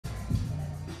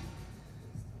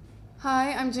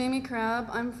Hi, I'm Jamie Crabb.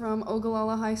 I'm from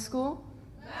Ogallala High School.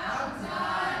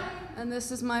 And this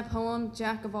is my poem,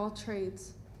 Jack of All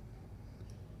Trades.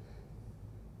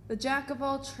 The jack of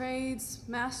all trades,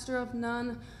 master of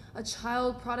none, a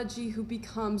child prodigy who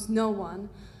becomes no one,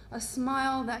 a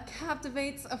smile that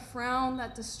captivates, a frown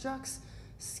that destructs,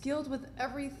 skilled with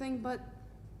everything but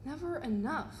never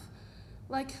enough,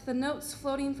 like the notes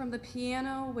floating from the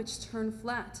piano which turn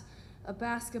flat, a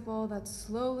basketball that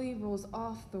slowly rolls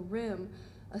off the rim,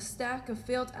 a stack of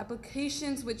failed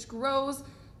applications which grows,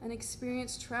 an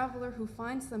experienced traveler who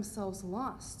finds themselves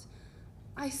lost.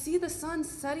 I see the sun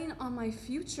setting on my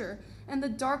future and the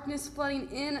darkness flooding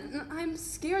in, and I'm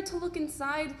scared to look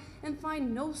inside and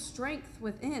find no strength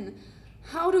within.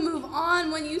 How to move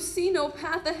on when you see no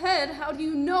path ahead? How do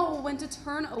you know when to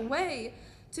turn away?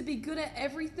 To be good at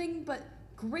everything but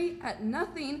great at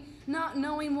nothing, not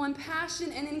knowing one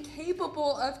passion and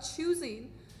incapable of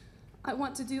choosing. I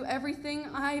want to do everything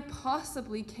I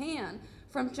possibly can,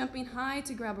 from jumping high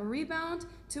to grab a rebound,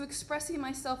 to expressing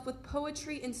myself with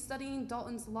poetry and studying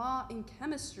Dalton's law in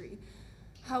chemistry.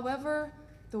 However,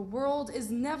 the world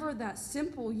is never that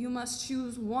simple. You must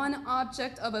choose one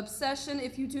object of obsession.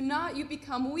 If you do not, you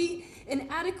become weak,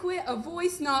 inadequate, a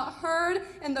voice not heard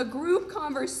in the group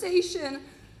conversation.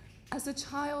 As a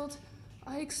child,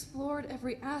 I explored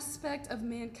every aspect of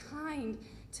mankind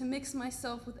to mix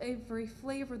myself with every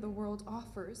flavor the world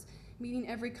offers, meeting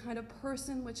every kind of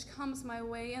person which comes my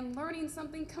way and learning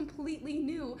something completely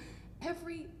new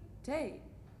every day.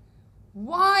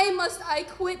 Why must I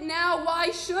quit now? Why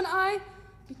should I?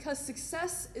 Because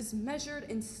success is measured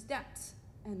in steps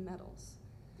and medals.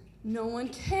 No one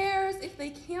cares if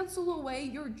they cancel away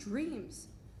your dreams.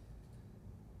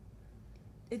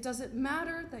 It doesn't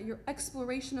matter that your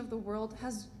exploration of the world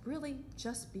has really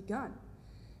just begun.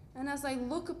 And as I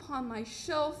look upon my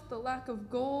shelf, the lack of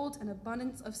gold and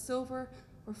abundance of silver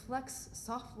reflects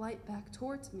soft light back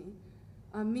towards me,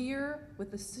 a mirror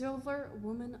with the silver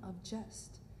woman of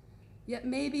jest. Yet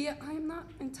maybe I am not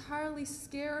entirely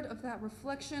scared of that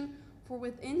reflection, for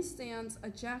within stands a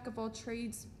jack of all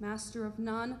trades, master of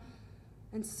none,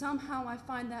 and somehow I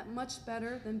find that much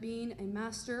better than being a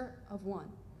master of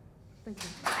one. Thank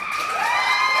you.